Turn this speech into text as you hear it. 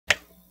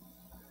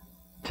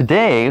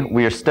Today,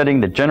 we are studying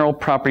the general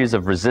properties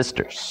of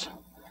resistors.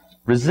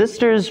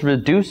 Resistors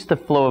reduce the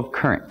flow of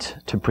current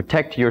to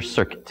protect your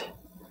circuit.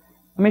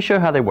 Let me show you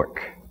how they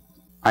work.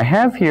 I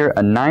have here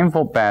a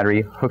 9-volt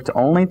battery hooked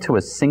only to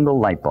a single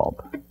light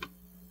bulb.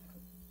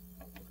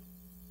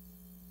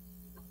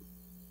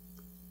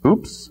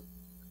 Oops,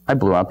 I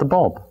blew out the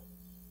bulb.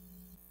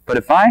 But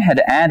if I had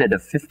added a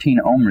 15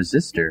 ohm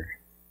resistor,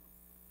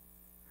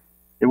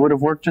 it would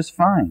have worked just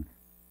fine.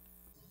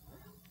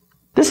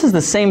 This is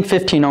the same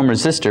 15 ohm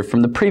resistor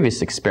from the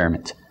previous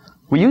experiment.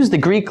 We used the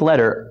Greek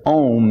letter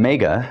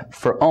omega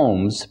for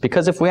ohms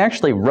because if we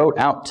actually wrote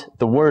out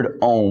the word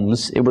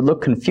ohms, it would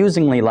look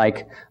confusingly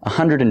like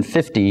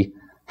 150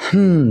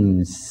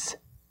 ohms.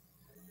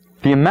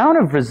 The amount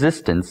of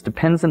resistance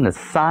depends on the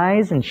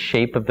size and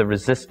shape of the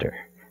resistor.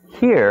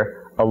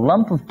 Here, a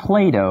lump of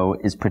Play-Doh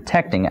is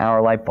protecting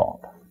our light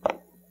bulb.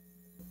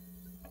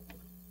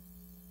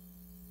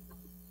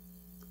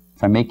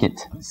 If I make it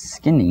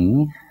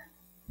skinny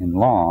and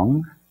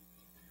long,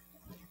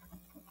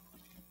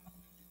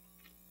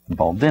 the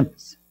bulb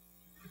dims.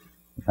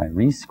 If I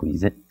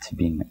re-squeeze it to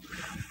being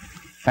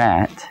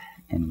fat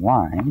and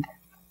wide,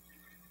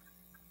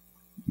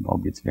 the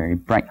bulb gets very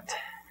bright.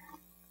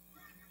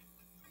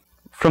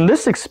 From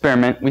this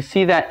experiment, we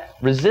see that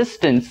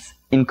resistance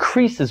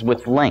increases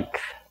with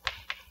length,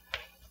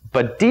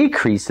 but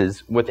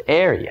decreases with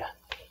area.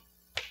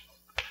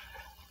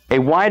 A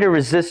wider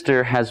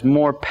resistor has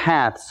more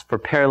paths for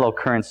parallel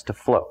currents to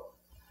flow.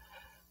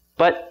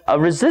 But a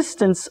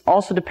resistance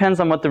also depends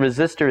on what the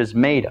resistor is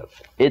made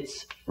of.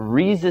 Its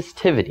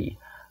resistivity.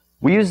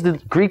 We use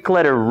the Greek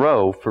letter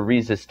rho for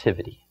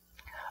resistivity.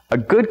 A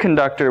good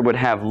conductor would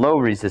have low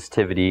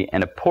resistivity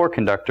and a poor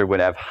conductor would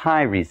have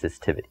high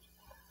resistivity.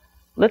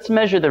 Let's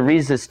measure the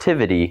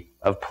resistivity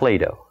of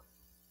Play-Doh.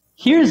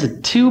 Here's a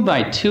 2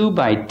 by 2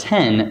 by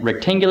 10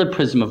 rectangular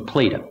prism of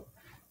Play-Doh.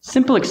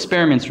 Simple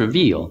experiments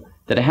reveal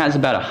that it has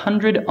about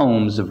 100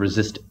 ohms of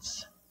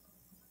resistance.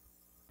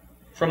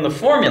 From the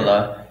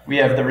formula, we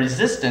have the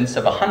resistance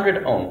of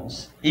 100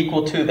 ohms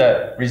equal to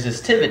the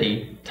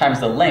resistivity times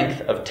the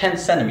length of 10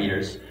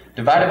 centimeters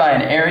divided by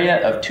an area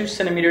of 2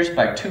 centimeters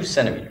by 2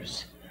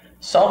 centimeters.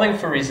 Solving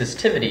for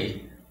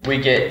resistivity, we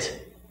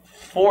get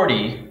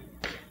 40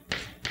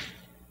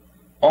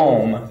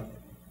 ohm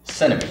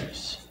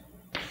centimeters.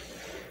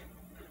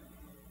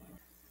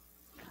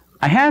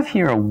 I have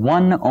here a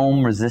 1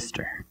 ohm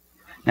resistor.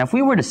 Now if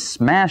we were to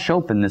smash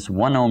open this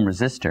 1 ohm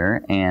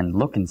resistor and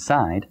look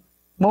inside,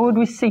 what would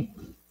we see?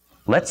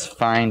 Let's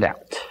find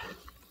out.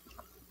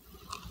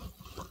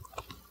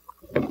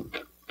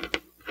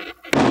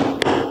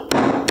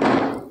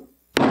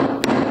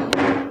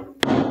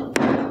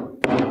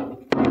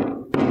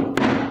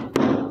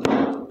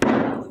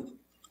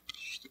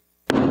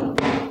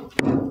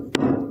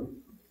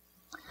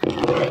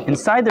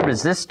 Inside the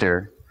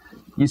resistor,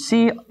 you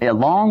see a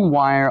long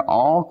wire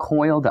all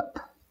coiled up.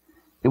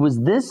 It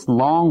was this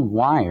long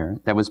wire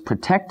that was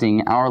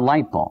protecting our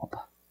light bulb.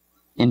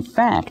 In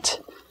fact,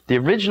 the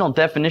original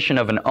definition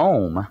of an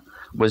ohm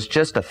was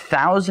just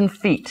 1,000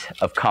 feet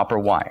of copper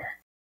wire.